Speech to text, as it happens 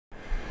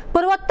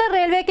पूर्वोत्तर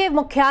रेलवे के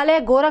मुख्यालय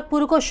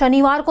गोरखपुर को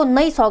शनिवार को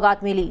नई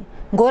सौगात मिली।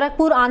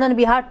 गोरखपुर आनंद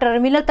विहार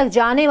टर्मिनल तक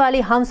जाने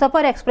वाली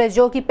हमसफर एक्सप्रेस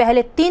जो कि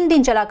पहले 3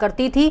 दिन चला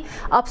करती थी,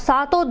 अब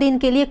 7 दिन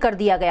के लिए कर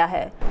दिया गया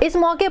है। इस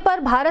मौके पर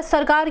भारत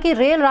सरकार के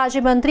रेल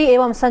राज्य मंत्री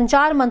एवं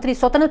संचार मंत्री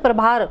स्वतंत्र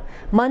प्रभार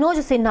मनोज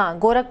सिन्हा,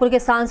 गोरखपुर के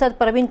सांसद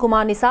प्रवीण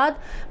कुमार निषाद,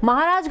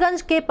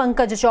 महाराजगंज के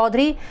पंकज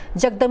चौधरी,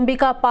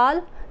 जगदम्बिका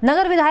पाल,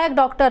 नगर विधायक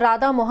डॉक्टर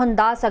राधा मोहन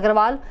दास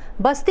अग्रवाल,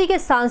 बस्ती के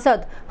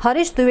सांसद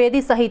हरीश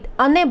द्विवेदी सहित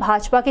अन्य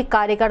भाजपा के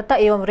कार्यकर्ता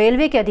एवं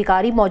रेलवे के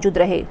अधिकारी मौजूद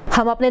रहे।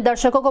 हम अपने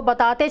दर्शकों को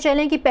बताते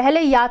चलें कि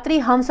पहले यात्री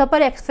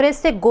हमसफर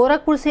एक्सप्रेस से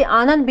गोरखपुर से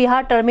आनंद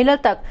विहार टर्मिनल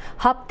तक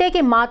हफ्ते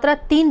के मात्र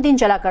 3 दिन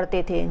चला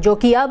करते थे, जो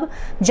कि अब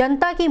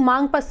जनता की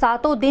मांग पर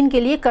 7 दिन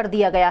के लिए कर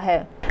दिया गया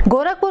है।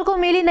 गोरखपुर को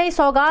मिली नई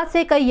सौगात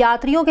से कई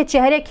यात्रियों के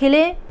चेहरे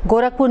खिले।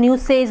 गोरखपुर न्यूज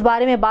से इस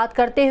बारे में बात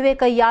करते हुए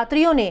कई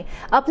यात्रियों ने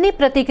अपनी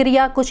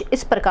प्रतिक्रिया कुछ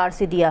इस प्रकार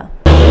से दिया।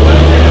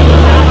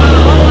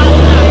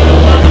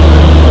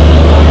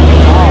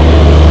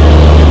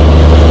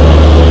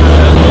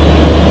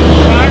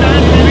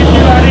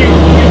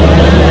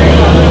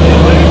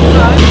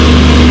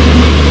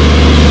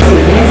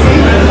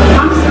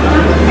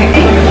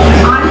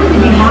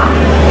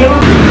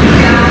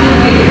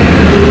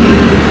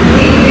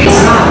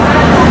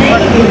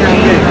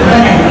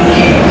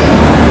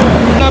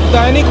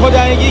 दैनिक हो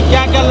जाएगी,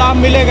 क्या क्या लाभ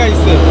मिलेगा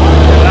इससे?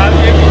 लाभ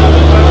ये कि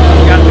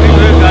यात्री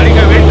जो है गाड़ी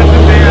का वेट कर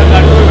सकते हैं या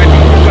गाड़ी को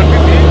वेटिंग करती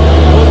थी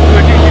वो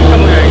वेटिंग कम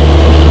हो जाएगी।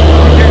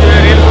 इससे जो है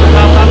रेल को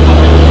साथ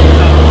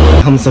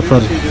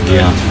हमसफर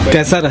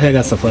कैसा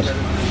रहेगा सफ़र?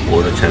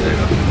 बहुत अच्छा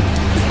रहेगा।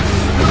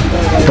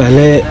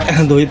 पहले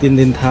 2-3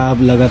 दिन था,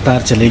 अब लगातार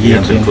चलेगी।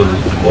 बिल्कुल,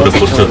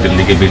 गोरखपुर से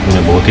दिल्ली के बीच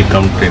में बहुत ही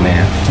कम ट्रेनें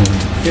हैं।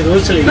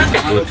 रोज चलेगी,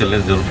 रोज चलने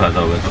से जरूर फायदा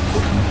होगा सबको।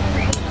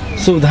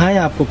 सुविधाएं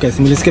आपको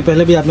कैसी मिली? इसके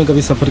पहले भी आपने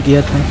कभी सफ़र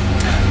किया था?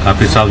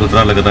 काफ़ी साफ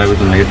सुथरा लग रहा है। अभी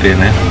तो नई ट्रेन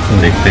है,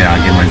 देखते हैं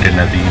आगे मेंटेन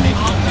रहती है नहीं।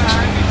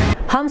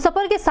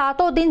 हमसफर के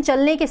 7 दिन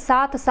चलने के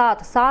साथ साथ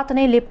 7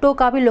 नई लिफ्टों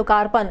का भी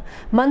लोकार्पण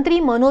मंत्री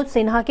मनोज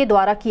सिन्हा के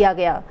द्वारा किया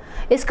गया।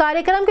 इस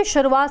कार्यक्रम की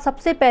शुरुआत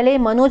सबसे पहले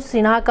मनोज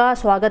सिन्हा का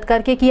स्वागत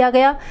करके किया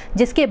गया,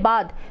 जिसके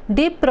बाद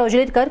दीप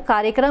प्रज्वलित कर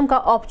कार्यक्रम का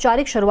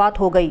औपचारिक शुरुआत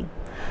हो गई।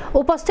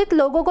 उपस्थित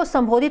लोगों को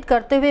संबोधित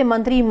करते हुए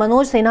मंत्री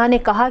मनोज सिन्हा ने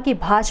कहा कि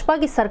भाजपा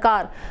की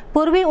सरकार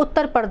पूर्वी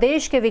उत्तर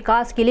प्रदेश के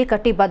विकास के लिए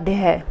कटिबद्ध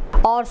है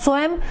और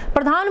स्वयं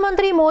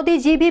प्रधानमंत्री मोदी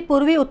जी भी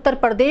पूर्वी उत्तर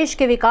प्रदेश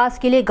के विकास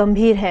के लिए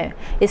गंभीर हैं।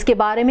 इसके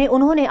बारे में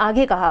उन्होंने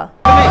आगे कहा।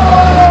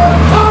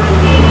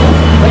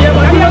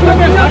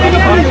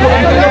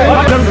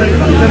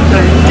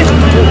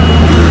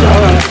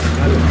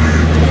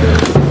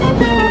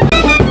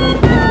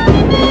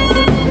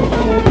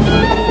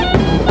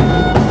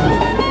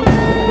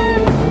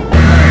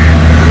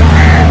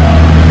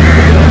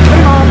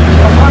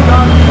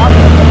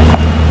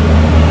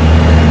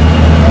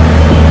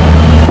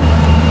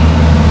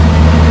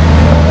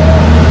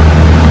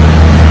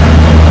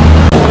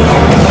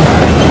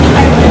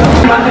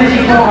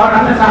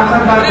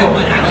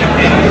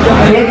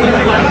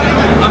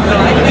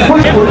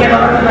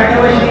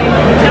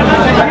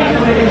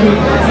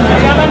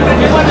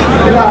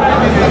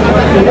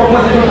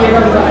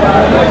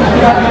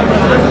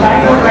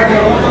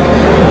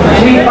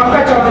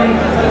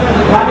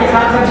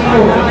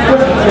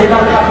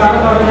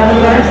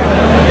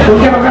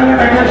 उनके बगल में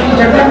बैठे श्री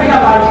जगदम्बिका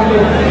पाल जी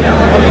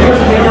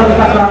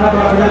उनका स्वागत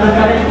और अभिनंदन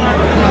करें।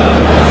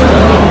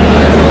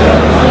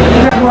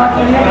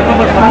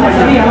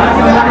 सभी हमारे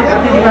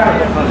प्रतिनिधि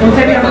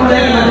उनसे भी अनुरोध है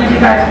कि मंत्री जी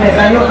का इसमें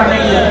सहयोग करने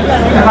की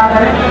कृपा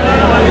करें।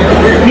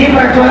 दीप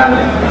प्रज्वलन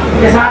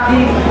के साथ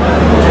ही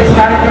इस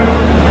कार्यक्रम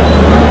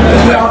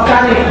में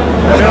औपचारिक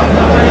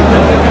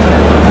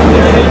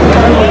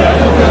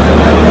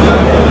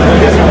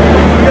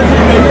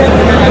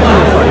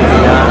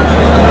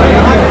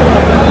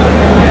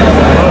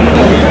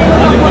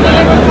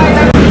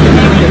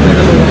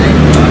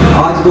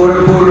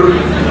गोरखपुर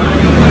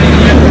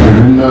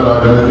विभिन्न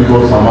राजनीतिक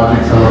और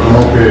सामाजिक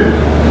संगठनों के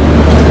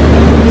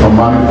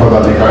सम्मानित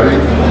पदाधिकारी,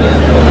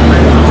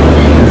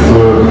 इस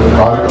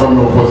कार्यक्रम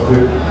में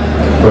उपस्थित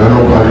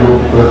बहनों भाइयों,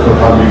 प्रेस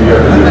तथा मीडिया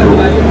के मित्रों,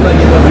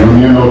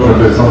 यूनियन और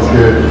फेडरेशन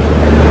के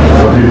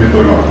सभी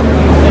मित्रगण,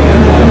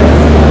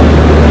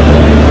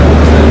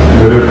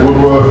 मेरे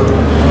पूर्व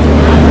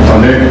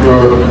अनेक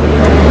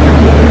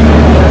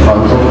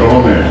सांसदों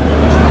ने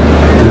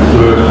इस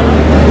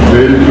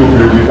रेल की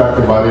उपयोगिता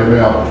के बारे में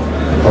आप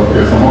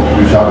सबके समक्ष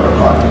विचार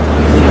रखा है।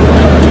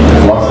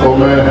 वास्तव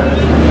में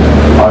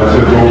आज से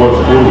 2 वर्ष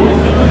पूर्व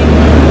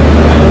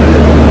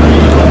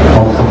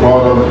हमसफर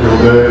और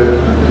अंत्योदय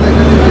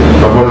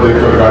डबल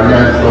डेकर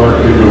गाड़ियां, इस तरह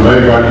की जो नई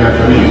गाड़ियां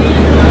चली,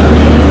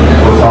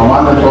 तो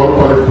सामान्य तौर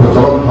पर एक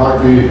प्रचलन था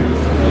कि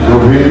जो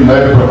भी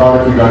नए प्रकार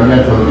की गाड़ियां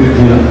चलती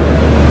थी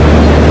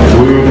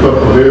पूरी उत्तर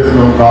प्रदेश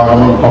में उनका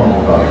आगमन कम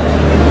होता है।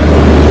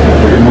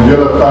 लेकिन मुझे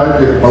लगता है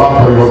कि एक बड़ा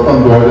परिवर्तन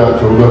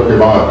 2014 के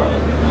बाद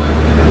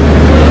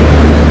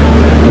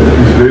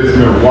इस देश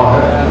में हुआ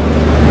है।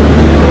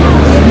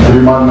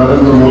 श्रीमान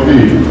नरेंद्र मोदी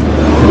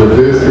जब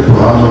देश के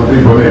प्रधानमंत्री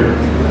बने,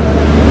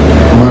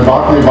 तो मैं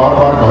बात ये बार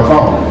बार कहता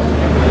हूं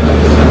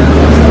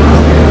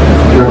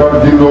कि अगर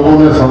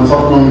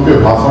में उनके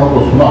भाषण को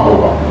सुना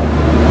होगा,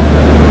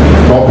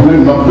 तो अपने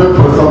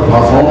 90%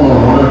 भाषणों में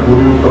उन्होंने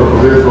पूरी उत्तर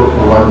प्रदेश और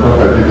पूर्वांचल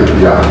का जिक्र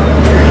किया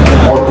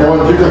और केवल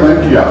जिक्र नहीं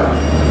किया,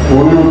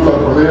 पूरी उत्तर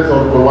प्रदेश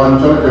और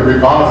पूर्वांचल के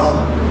विकास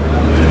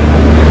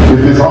की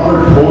दिशा में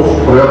ठोस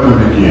प्रयत्न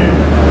भी किए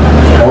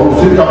और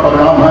उसी का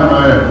परिणाम है।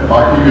 मैं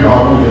बाकी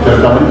विभागों की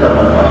चर्चा नहीं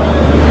करना चाहता,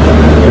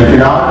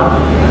 लेकिन आज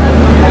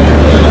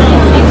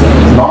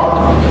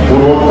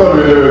पूर्वोत्तर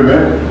रेलवे में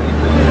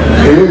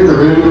एक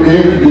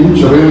इंच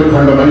रेल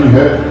खंड नहीं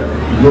है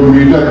जो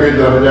मीटर गेज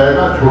रह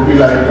जाएगा, छोटी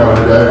लाइन का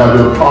रह जाएगा,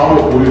 जो था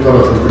वो पूरी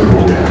तरह स्वीकृत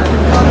हो गया।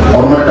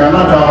 और मैं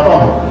कहना चाहता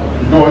हूँ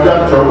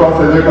 2014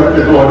 से लेकर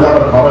के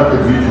 2018 के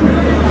बीच में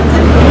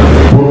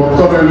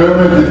पूर्वोत्तर रेलवे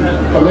में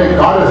जितने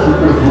कार्य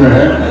स्वीकृत हुए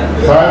हैं,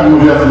 शायद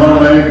मुझे स्मरण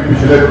है कि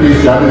पिछले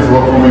 30-40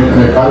 वर्षों में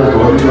इतने कार्य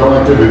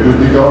दोहरीकरण के,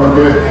 विद्युतीकरण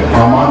के,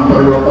 सामान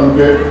परिवर्तन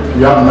के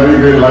या नई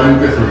रेल लाइन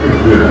के स्वीकृत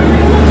हुए हैं।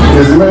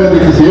 इसमें यदि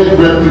किसी एक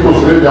व्यक्ति को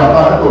श्रेय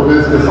जाता है तो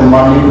देश के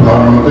सम्मानीय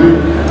प्रधानमंत्री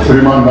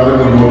श्रीमान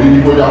नरेंद्र मोदी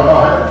जी को जाता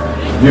है,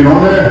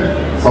 जिन्होंने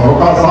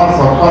सबका साथ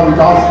सबका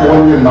विकास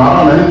केवल ये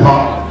नारा नहीं था,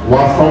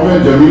 वास्तव में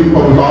जमीन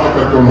पर उतार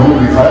करके उन्होंने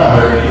दिखाया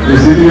है।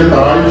 इसीलिए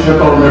तराई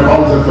क्षेत्र और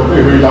नेपाल से सटे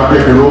हुए इलाके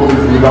के लोग इस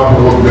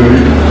सुविधापूर्वक दिल्ली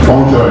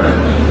पहुंच रहे हैं।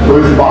 तो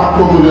इस बात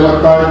को मुझे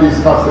लगता है कि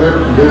इसका श्रेय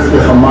देश के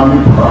सम्मानीय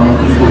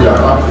प्रधानमंत्री को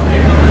जाता है।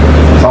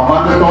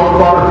 सामान्य तौर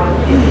पर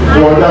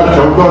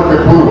 2014 के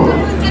पूर्व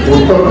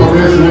उत्तर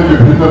प्रदेश में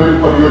विभिन्न रेल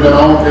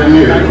परियोजनाओं के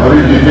लिए हरी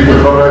जी के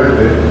कर रहे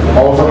थे,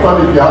 औसतन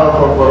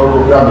 1100 करोड़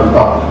रुपया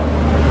मिलता था,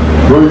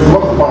 जो इस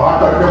वक्त बढ़ा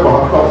करके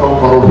 7200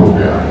 करोड़ हो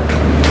गया।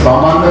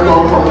 सामान्य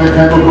तौर पर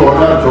देखें तो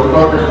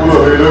 2014 के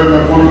पूर्व रेलवे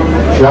में कुल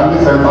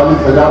 46-47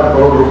 हजार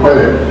करोड़ रुपए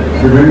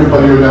विभिन्न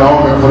परियोजनाओं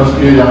में खर्च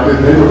किए जाते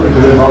थे, जो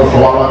पिछले साल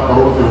 1.25 लाख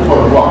करोड़ से ऊपर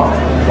हुआ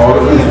और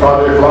इस साल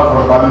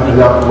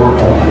 1,48,000 करोड़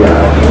पहुंच गया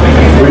है।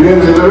 तो ये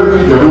रेलवे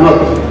की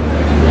जरूरत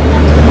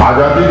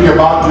आजादी के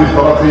बाद जिस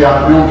तरह से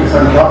यात्रियों की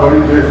संख्या बढ़ी,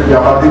 देश की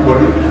आबादी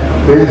बढ़ी,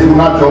 23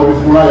 गुना 24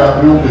 गुना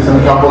यात्रियों की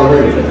संख्या बढ़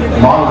गई,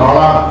 माल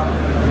भाड़ा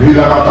भी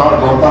लगातार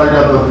बढ़ता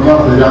है, 10 गुना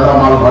से ज्यादा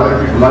माल भाड़े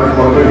की ढुलाई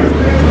पड़ गई,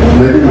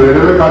 लेकिन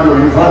रेलवे का जो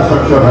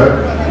इंफ्रास्ट्रक्चर है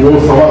वो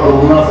 2.25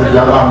 गुना से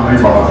ज्यादा हम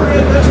नहीं बढ़ा सकते।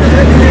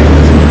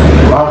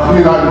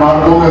 राष्ट्रीय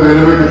राजमार्गों में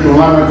रेलवे की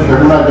तुलना में 6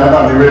 गुना ज्यादा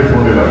निवेश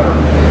होने लगा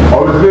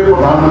और इसलिए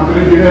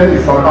प्रधानमंत्री जी ने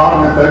इस सरकार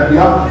ने तय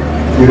किया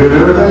कि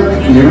रेलवे में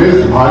निवेश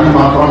भारी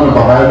मात्रा में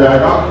बढ़ाया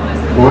जाएगा।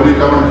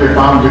 दोहरीकरण के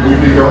काम,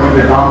 विद्युतीकरण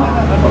के काम,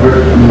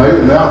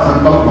 नया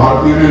संकल्प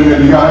भारतीय रेल ने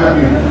लिया है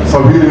कि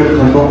सभी रेल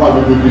खंडों का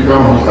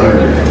विद्युतीकरण हम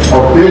करेंगे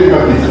और तेज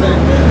गति से।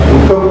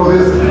 उत्तर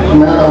प्रदेश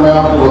में अगर मैं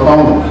आपको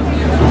बताऊं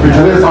तो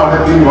पिछले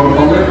 3.5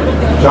 वर्षों में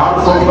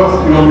 410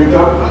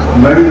 किलोमीटर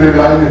नई रेल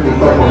लाइन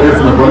उत्तर प्रदेश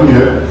में बनी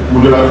है।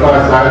 मुझे लगता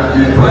है शायद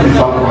 20-25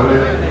 साल पहले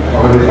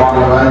अगर हिसाब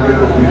लगाएंगे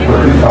तो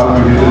 20-25 साल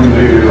में इतनी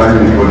नई रेल लाइन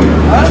नहीं बनी।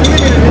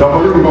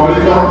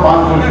 दोहरीकरण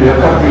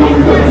 576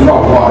 किलोमीटर पूरा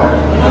हुआ है।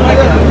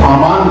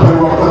 सामान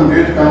परिवर्तन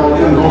गेज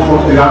कन्वर्जन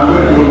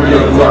 293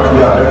 किलोमीटर पूरा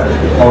किया है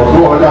और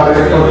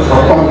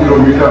 2156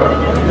 किलोमीटर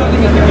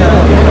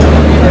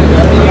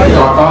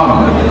का काम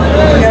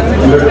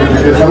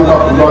इलेक्ट्रिफिकेशन का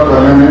पूरा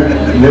करने में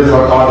ये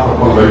सरकार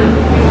सफल रही।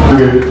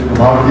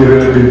 भारतीय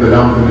रेल के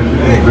इंतजाम से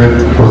निश्चित रूप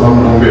से प्रसन्न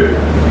होंगे।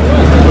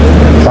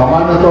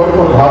 सामान्य तौर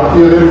पर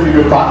भारतीय रेल की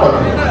जो ताकत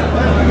है,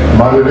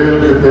 हमारे रेल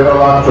के 13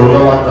 लाख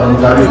 14 लाख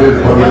कर्मचारी देश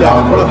भर में काम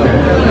करते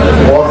हैं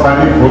और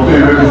सैनिक होते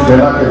हुए भी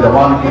सेना के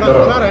जवान की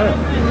तरह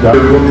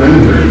जरूरत नहीं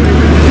है।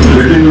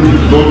 लेकिन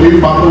 2-3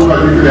 बातों का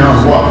जिक्र यहाँ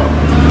हुआ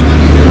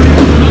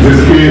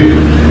जिसकी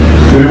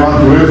श्रीमान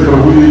सुरेश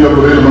प्रभु जी जब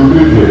रेल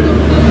मंत्री थे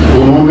तो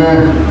उन्होंने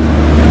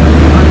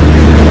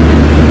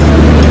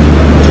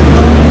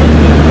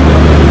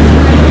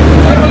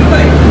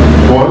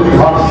गौरी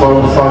घाट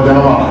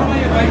सहजनवा,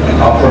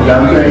 आप सब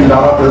जानते हैं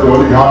इंदारा से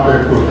गौरी घाट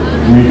एक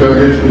मीटर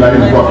गेज की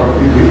लाइन हुआ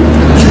करती थी,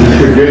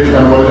 जिसके गेज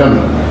कन्वर्जन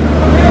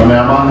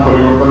नियमान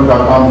परिवर्तन का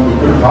काम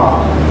स्वीकृत था।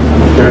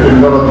 उसके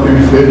टेंडर अंतिम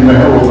स्टेज में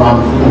है, वो काम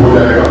शुरू हो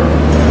जाएगा।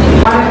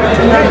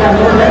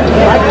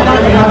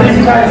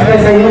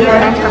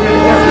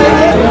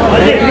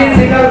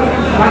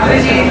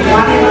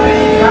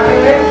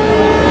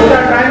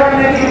 ड्राइवर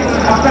ने भी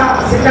अपना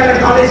सिग्नल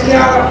एक्नॉलेज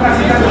किया और अपना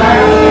सिग्नल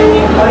लगाया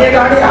और ये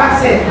गाड़ी आज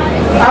से,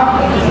 अब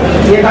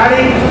ये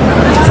गाड़ी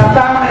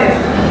सप्ताह में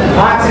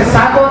आज से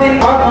 7 दिन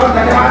और बहुत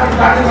धन्यवाद इस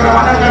गाड़ी को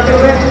रवाना करते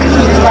हुए,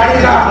 इस गाड़ी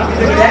का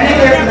दैनिक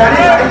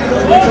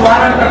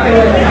शुभारंभ करते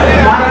हुए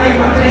माननीय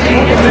मंत्री जी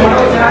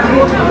मनोज सिन्हा जी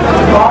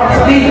और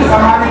सभी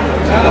सम्मानित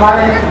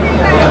हमारे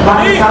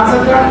माननीय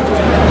सांसद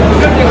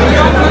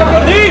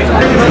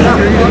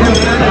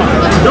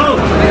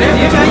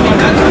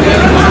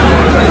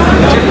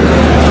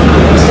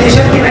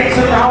स्टेशन की नई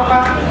सुविधाओं का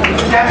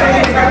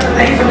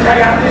नई सुविधा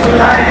यात्री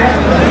सुविधाएं हैं,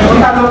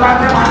 उनका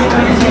लोकार्पण माननीय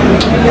मंत्री जी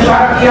के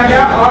द्वारा किया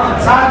गया और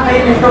 7 नई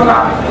लिफ्टों का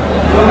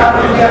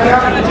लोकार्पण किया गया।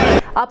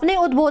 अपने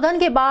उद्बोधन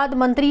के बाद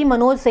मंत्री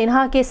मनोज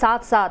सिन्हा के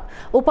साथ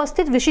साथ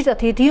उपस्थित विशिष्ट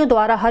अतिथियों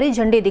द्वारा हरी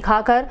झंडी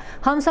दिखाकर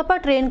हमसफर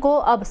ट्रेन को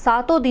अब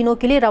 7 दिनों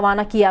के लिए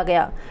रवाना किया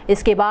गया।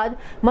 इसके बाद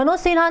मनोज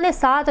सिन्हा ने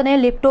 7 नए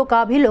लिफ्टों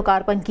का भी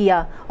लोकार्पण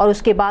किया और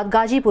उसके बाद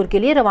गाजीपुर के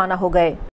लिए रवाना हो गए।